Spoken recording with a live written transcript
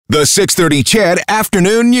The 6:30 CHED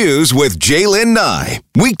Afternoon News with Jaylen Nye.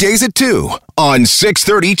 Weekdays at 2 on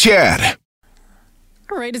 6:30 CHED.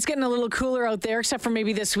 All right, it's getting a little cooler out there, except for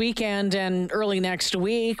maybe this weekend and early next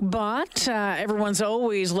week. But everyone's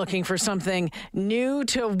always looking for something new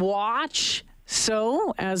to watch.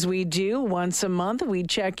 So, as we do once a month, we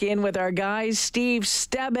check in with our guy, Steve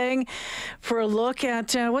Stebbing, for a look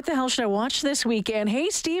at what the hell should I watch this weekend. Hey,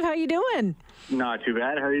 Steve, how you doing? Not too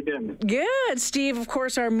bad. How are you doing? Good. Steve, of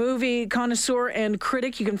course, our movie connoisseur and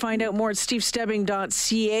critic. You can find out more at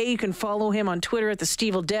stevestebbing.ca. You can follow him on Twitter at the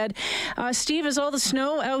Steve'll Steve, is all the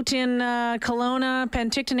snow out in Kelowna,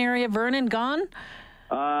 Penticton area, Vernon, gone?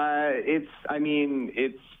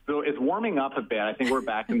 It's warming up a bit. I think we're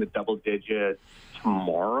back in the double digits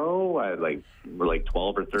tomorrow. We're like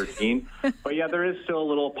 12 or 13. But yeah, there is still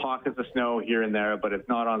little pockets of snow here and there, but it's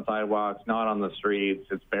not on sidewalks, not on the streets.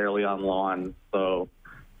 It's barely on lawns. So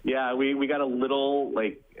yeah, we got a little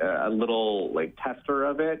tester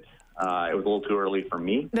of it. It was a little too early for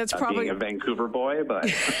me. That's probably being a Vancouver boy,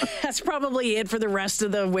 but that's probably it for the rest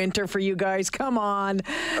of the winter for you guys. Come on.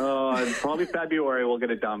 Probably February we'll get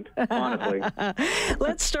it dumped, honestly.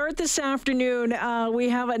 Let's start this afternoon. We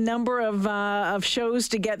have a number of shows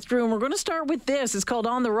to get through, and we're going to start with this. It's called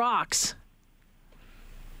On the Rocks.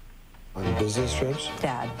 On business trips?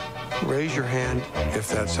 Dad. Raise your hand if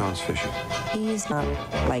that sounds fishy. He's not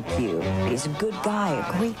like you. He's a good guy,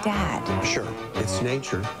 a great dad. Sure, it's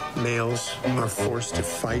nature. Males are forced to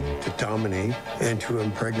fight, to dominate, and to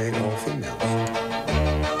impregnate all females.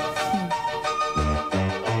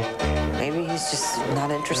 Maybe he's just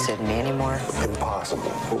not interested in me anymore.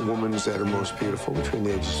 Impossible. A woman's at her most beautiful between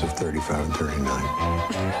the ages of 35 and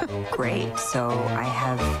 39. Great, so I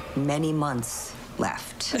have many months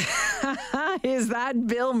left. Is that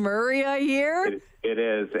Bill Murray I hear? It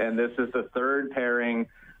is, and this is the third pairing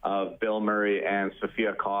of Bill Murray and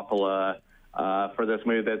Sofia Coppola for this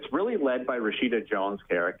movie that's really led by Rashida Jones'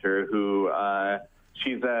 character, who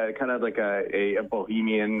she's kind of like a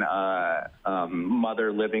bohemian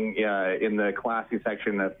mother living in the classy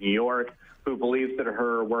section of New York, who believes that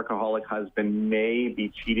her workaholic husband may be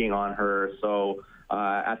cheating on her. So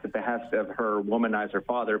at the behest of her womanizer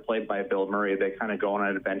father, played by Bill Murray, they kind of go on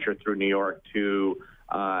an adventure through New York to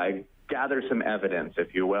gather some evidence,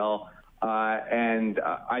 if you will.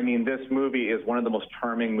 This movie is one of the most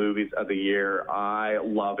charming movies of the year. I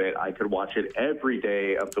love it. I could watch it every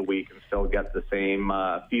day of the week and still get the same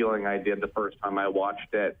feeling I did the first time I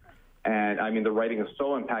watched it. And the writing is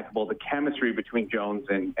so impeccable. The chemistry between Jones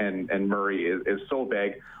and Murray is so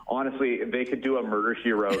big. Honestly, they could do a Murder,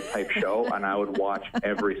 She Wrote type show, and I would watch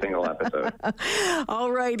every single episode.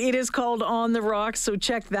 All right. It is called On the Rocks, so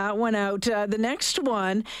check that one out. The next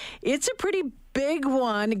one, it's a pretty big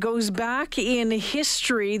one. It goes back in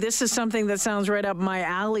history. This is something that sounds right up my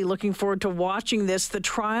alley. Looking forward to watching this. The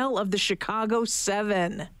Trial of the Chicago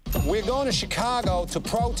 7. We're going to Chicago to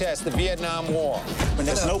protest the Vietnam War. And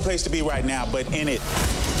there's no place to be right now but in it.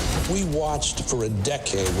 We watched for a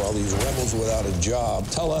decade while these rebels without a job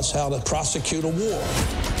tell us how to prosecute a war.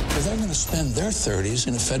 But they're going to spend their 30s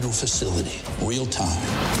in a federal facility, real time.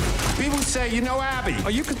 People say, Abby,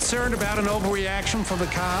 are you concerned about an overreaction from the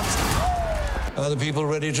cops? Are the people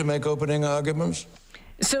ready to make opening arguments?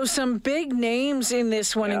 So some big names in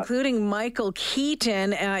this one, including Michael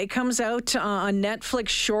Keaton. It comes out on Netflix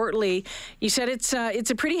shortly. You said it's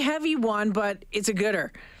a pretty heavy one, but it's a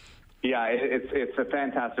gooder. Yeah, it's a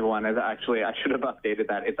fantastic one. Actually, I should have updated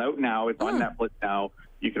that. It's out now. It's on Netflix now.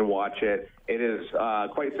 You can watch it. It is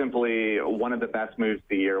quite simply one of the best movies of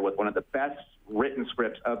the year, with one of the best written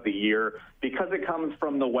scripts of the year, because it comes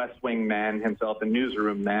from the West Wing man himself, the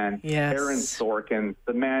newsroom man, Aaron Sorkin.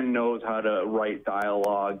 The man knows how to write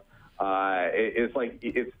dialogue. It's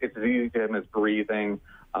as easy to him as breathing,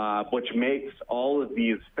 which makes all of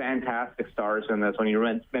these fantastic stars in this. When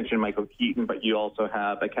you mentioned Michael Keaton, but you also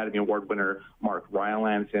have Academy Award winner Mark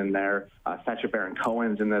Rylance in there. Sacha Baron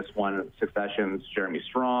Cohen's in this one. Succession's Jeremy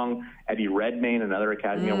Strong, Eddie Redmayne, another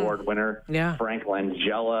Academy Award winner. Frank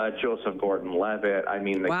Langella, Joseph Gordon-Levitt.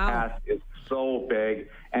 The cast is so big.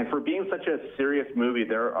 And for being such a serious movie,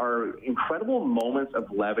 there are incredible moments of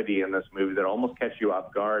levity in this movie that almost catch you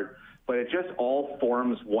off guard. But it just all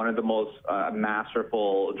forms one of the most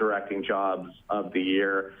masterful directing jobs of the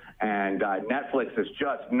year. And Netflix is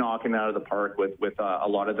just knocking it out of the park with a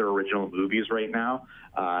lot of their original movies right now.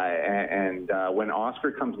 And when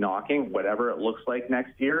Oscar comes knocking, whatever it looks like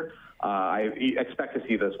next year, I expect to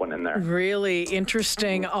see this one in there. Really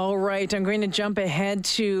interesting. All right, I'm going to jump ahead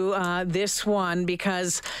to this one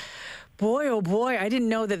because Boy, oh boy, I didn't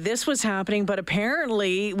know that this was happening, but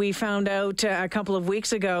apparently we found out a couple of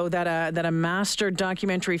weeks ago that a master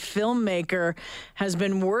documentary filmmaker has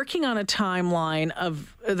been working on a timeline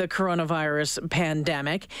of the coronavirus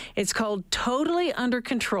pandemic. It's called Totally Under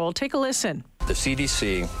Control. Take a listen. The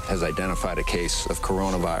CDC has identified a case of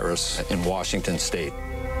coronavirus in Washington state.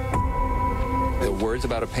 The words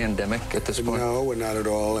about a pandemic at this point? No, we're not at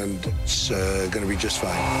all, and it's going to be just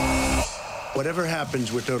fine. Whatever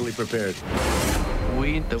happens, we're totally prepared.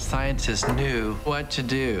 We, the scientists, knew what to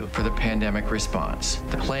do for the pandemic response.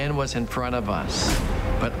 The plan was in front of us,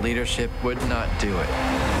 but leadership would not do it.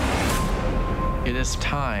 It is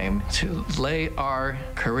time to lay our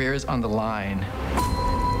careers on the line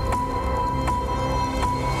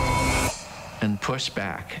and push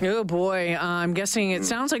back. Oh boy, I'm guessing it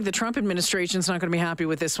sounds like the Trump administration's not going to be happy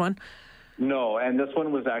with this one. No, and this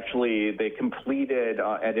one was actually, they completed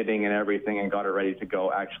editing and everything and got it ready to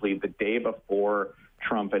go actually the day before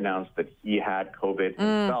Trump announced that he had COVID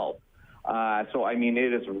himself. So, I mean,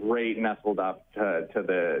 it is right nestled up to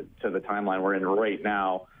the timeline we're in right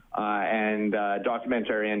now. And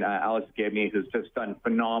documentarian Alex Gibney, who's just done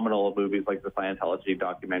phenomenal movies like the Scientology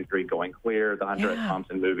documentary Going Clear, the Hunter S.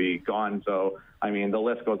 Thompson movie Gonzo. I mean, the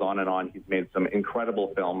list goes on and on. He's made some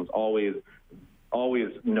incredible films, always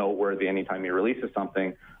noteworthy anytime he releases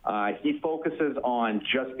something. He focuses on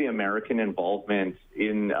just the American involvement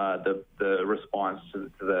in the response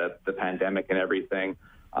to the pandemic and everything.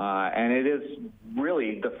 And it is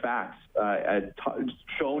really the facts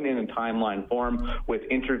shown in a timeline form with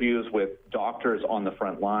interviews with doctors on the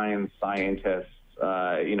front lines, scientists,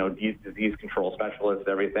 disease control specialists,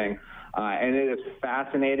 everything. And it is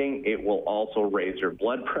fascinating. It will also raise your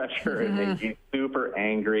blood pressure and make you super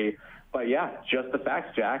angry. But yeah, just the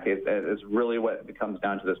facts, Jack, is really what it comes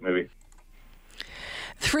down to this movie.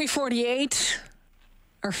 3:48,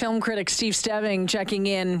 our film critic Steve Stebbing checking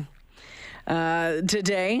in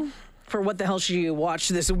today for what the hell should you watch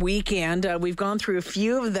this weekend. We've gone through a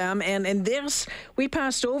few of them, and this we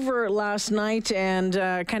passed over last night and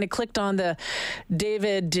kind of clicked on the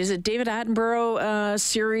David Attenborough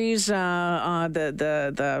series,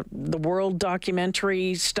 the world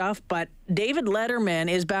documentary stuff, but David Letterman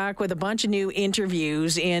is back with a bunch of new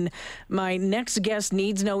interviews in My Next Guest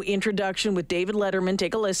Needs No Introduction with David Letterman.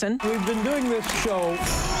 Take a listen. We've been doing this show,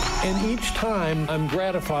 and each time I'm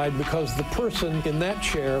gratified because the person in that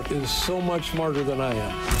chair is so much smarter than I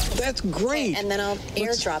am. That's great. And then I'll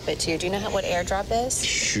airdrop it to you. Do you know what airdrop is?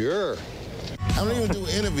 Sure. I don't even do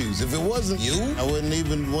interviews. If it wasn't you, I wouldn't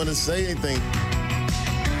even want to say anything.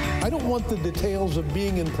 I don't want the details of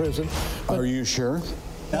being in prison. Are you sure?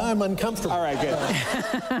 I'm uncomfortable. All right,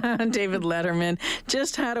 good. David Letterman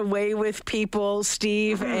just had a way with people,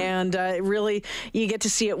 Steve, and really you get to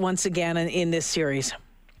see it once again in this series.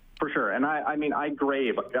 For sure. And I mean, I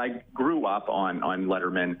grew up on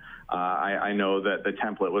Letterman. I know that the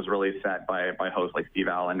template was really set by hosts like Steve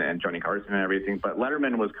Allen and Johnny Carson and everything, but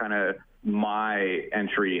Letterman was kind of my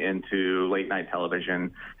entry into late night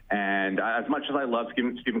television. And as much as I love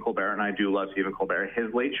Stephen Colbert, and I do love Stephen Colbert,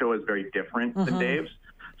 his late show is very different than Dave's.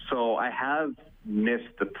 So I have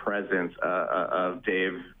missed the presence of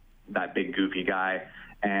Dave, that big goofy guy.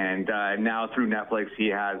 And now through Netflix, he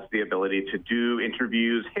has the ability to do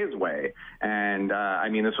interviews his way. And I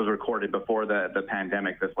mean, this was recorded before the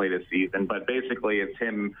pandemic, this latest season. But basically, it's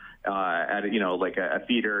him at like a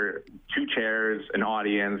theater, 2 chairs, an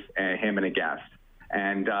audience, and him and a guest.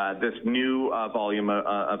 And this new volume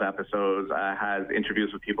of episodes has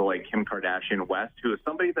interviews with people like Kim Kardashian West, who is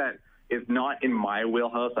somebody that is not in my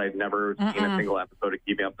wheelhouse. I've never seen a single episode of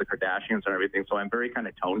Keeping Up with the Kardashians or everything, so I'm very kind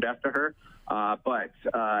of tone deaf to her. But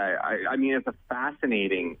I mean, it's a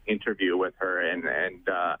fascinating interview with her, and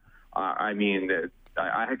I mean,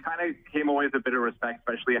 I kind of came away with a bit of respect,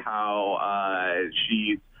 especially how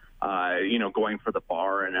she's going for the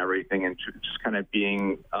bar and everything, and just kind of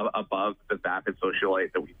being above the vapid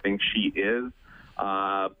socialite that we think she is.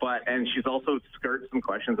 And she's also skirted some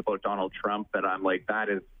questions about Donald Trump that I'm like, that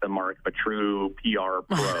is the mark of a true PR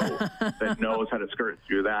pro that knows how to skirt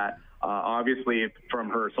through that. Obviously, from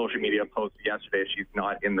her social media post yesterday, she's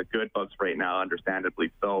not in the good books right now,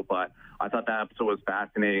 understandably so, but I thought that episode was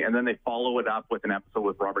fascinating. And then they follow it up with an episode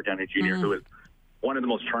with Robert Downey Jr., who is one of the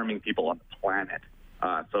most charming people on the planet.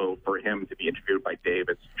 So for him to be interviewed by Dave,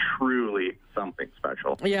 it's truly something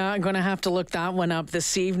special. Yeah, I'm going to have to look that one up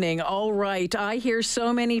this evening. All right. I hear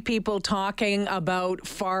so many people talking about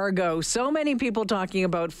Fargo.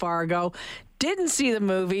 Didn't see the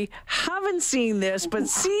movie, haven't seen this, but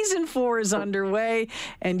season 4 is underway,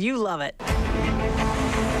 and you love it.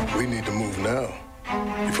 We need to move now.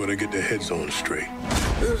 before they get their heads on straight.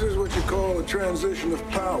 This is what you call a transition of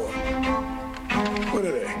power. What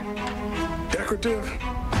are they? Decorative?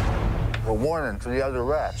 A warning to the other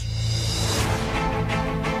rats.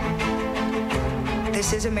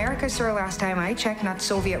 This is America, sir. Last time I checked, not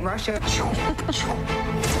Soviet Russia.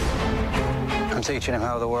 I'm teaching him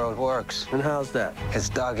how the world works. And how's that? It's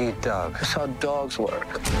dog eat dog. That's how dogs work.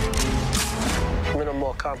 A little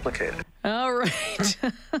more complicated. All right.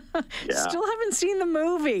 Still haven't seen the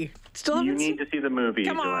movie. You need to see the movie.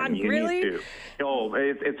 Come on, you really? Need to. Oh,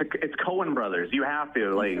 it's Coen Brothers. You have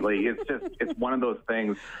to. Like it's one of those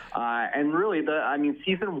things. And really,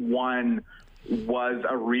 season 1 was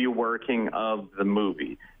a reworking of the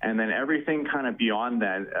movie, and then everything kind of beyond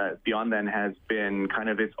then has been kind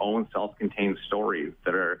of its own self-contained stories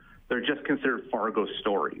they're just considered Fargo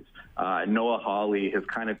stories. Noah Hawley has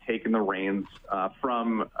kind of taken the reins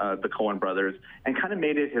from the Coen Brothers and kind of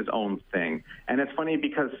made it his own thing. And it's funny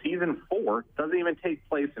because season 4 doesn't even take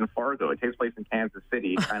place in Fargo. It takes place in Kansas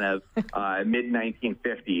City, kind of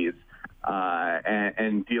mid-1950s.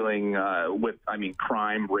 And dealing with,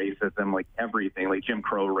 crime, racism, like everything, like Jim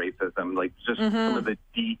Crow racism, like just some of the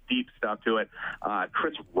deep stuff to it.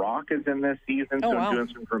 Chris Rock is in this season, doing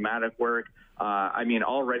some dramatic work.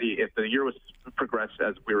 Already, if the year was progressed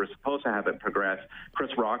as we were supposed to have it progress,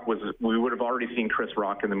 we would have already seen Chris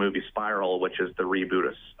Rock in the movie Spiral, which is the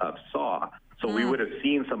reboot of Saw. So we would have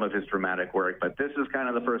seen some of his dramatic work, but this is kind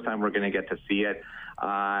of the first time we're going to get to see it.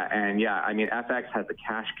 FX has a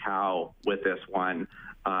cash cow with this one.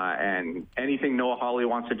 And anything Noah Hawley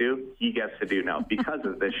wants to do, he gets to do now because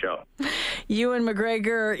of this show. Ewan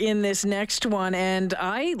McGregor in this next one, and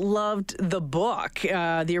I loved the book,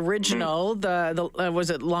 the original.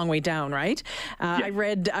 Was it Long Way Down, right? I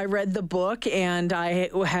read the book, and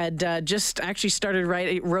I had just actually started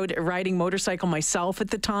riding motorcycle myself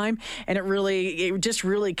at the time, and it just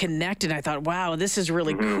really connected. I thought, wow, this is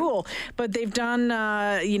really cool. But they've done,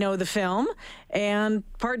 the film, and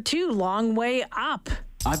part 2, Long Way Up.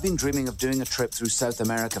 I've been dreaming of doing a trip through South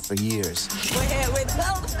America for years. We're here with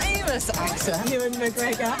world-famous actor Ewan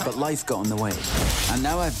McGregor. But life got in the way. And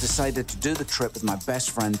now I've decided to do the trip with my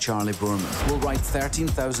best friend, Charlie Boorman. We'll ride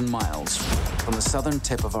 13,000 miles from the southern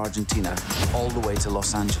tip of Argentina all the way to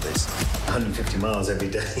Los Angeles. 150 miles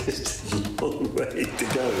every day is a long way to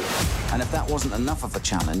go. And if that wasn't enough of a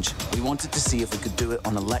challenge, we wanted to see if we could do it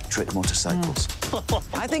on electric motorcycles.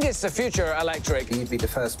 I think it's the future electric. You'd be the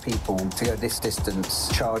first people to go this distance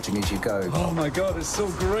charging as you go. Oh my God, it's so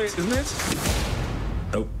great, isn't it?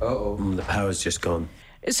 Oh, the power's just gone.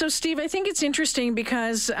 So, Steve, I think it's interesting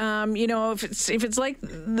because, if it's like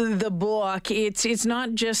the book, it's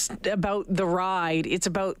not just about the ride; it's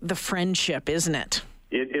about the friendship, isn't it?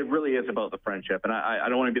 It really is about the friendship, and I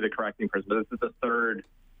don't want to be the correcting person, but this is the third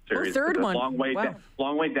series. Third one. Long way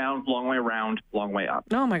down, long way around, long way up.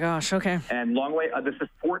 Oh my gosh! Okay. And long way. This is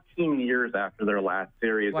 14 years after their last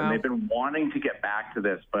series, and they've been wanting to get back to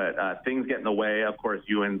this, but things get in the way. Of course,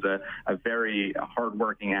 Ewan's a very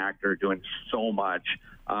hardworking actor, doing so much.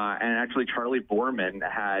 And actually, Charlie Boorman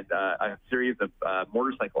had a series of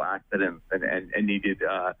motorcycle accidents and needed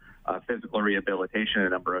physical rehabilitation a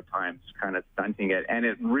number of times, kind of stunting it. And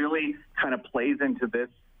it really kind of plays into this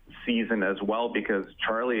season as well, because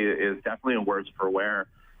Charlie is definitely a worse for wear.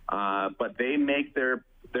 But they make their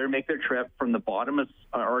trip from the bottom of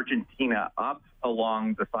Argentina up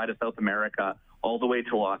along the side of South America all the way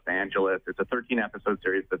to Los Angeles. It's a 13-episode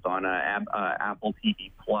series that's on Apple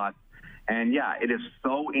TV Plus. And yeah, it is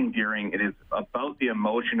so endearing. It is about the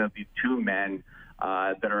emotion of these two men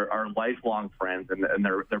that are lifelong friends, and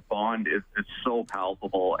their bond is so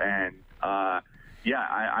palpable. And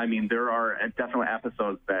there are definitely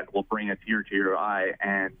episodes that will bring a tear to your eye,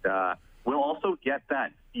 and we'll also get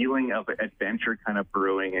that feeling of adventure kind of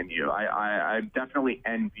brewing in you. I definitely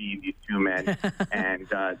envy these two men and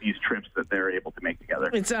these trips that they're able to make together.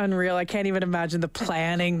 It's unreal. I can't even imagine the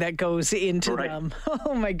planning that goes into them.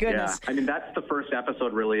 Oh my goodness. Yeah, that's the first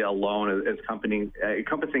episode really alone is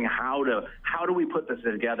encompassing how do we put this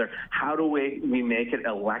together? How do we make it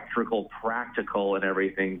electrical, practical, and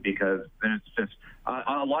everything? Because there's just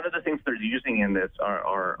a lot of the things they're using in this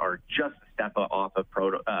are just a step off of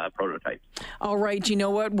prototypes. All right, you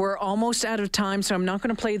know what? We're almost out of time, so I'm not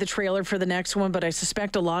going to play the trailer for the next one, but I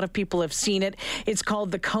suspect a lot of people have seen it. It's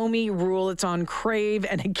called The Comey Rule. It's on Crave,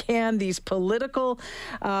 and again, these political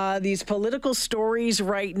stories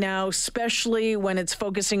right now, especially when it's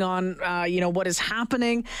focusing on what is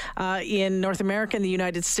happening in North America and the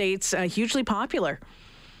United States, hugely popular.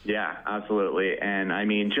 Yeah, absolutely. And I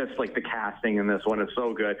mean, just like the casting in this one is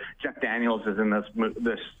so good. Jeff Daniels is in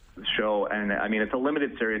this show, and I mean, it's a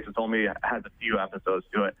limited series. It's only has a few episodes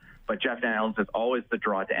to it, but Jeff Daniels is always the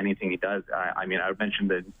draw to anything he does. I mean, I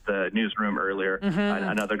mentioned the Newsroom earlier,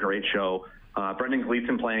 another great show. Brendan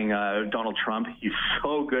Gleeson playing Donald Trump. He's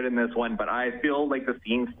so good in this one, but I feel like the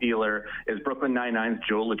scene stealer is Brooklyn Nine-Nine's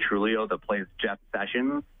Joe Latrulio that plays Jeff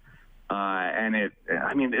Sessions. And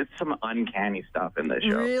it's some uncanny stuff in this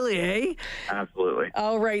show. Really, eh? Absolutely.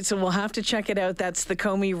 All right, so we'll have to check it out. That's The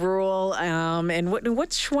Comey Rule. And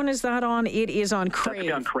which one is that on? It is on Crave.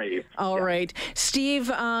 That's on Crave. All right. Steve,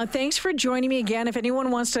 thanks for joining me again. If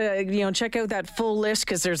anyone wants to, check out that full list,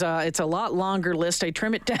 because it's a lot longer list. I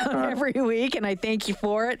trim it down every week, and I thank you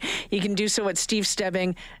for it. You can do so at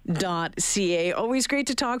stevestebbing.ca. Always great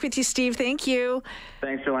to talk with you, Steve. Thank you.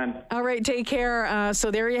 Thanks, Joanne. All right, take care.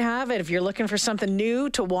 So there you have it. If you're looking for something new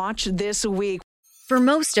to watch this week. For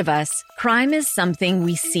most of us, crime is something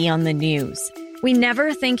we see on the news. We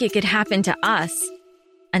never think it could happen to us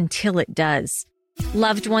until it does.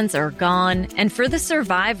 Loved ones are gone, and for the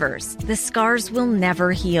survivors, the scars will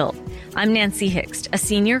never heal. I'm Nancy Hixt, a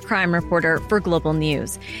senior crime reporter for Global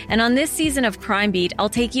News. And on this season of Crime Beat, I'll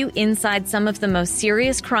take you inside some of the most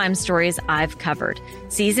serious crime stories I've covered.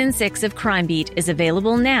 Season 6 of Crime Beat is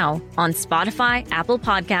available now on Spotify, Apple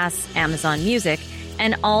Podcasts, Amazon Music,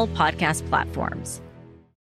 and all podcast platforms.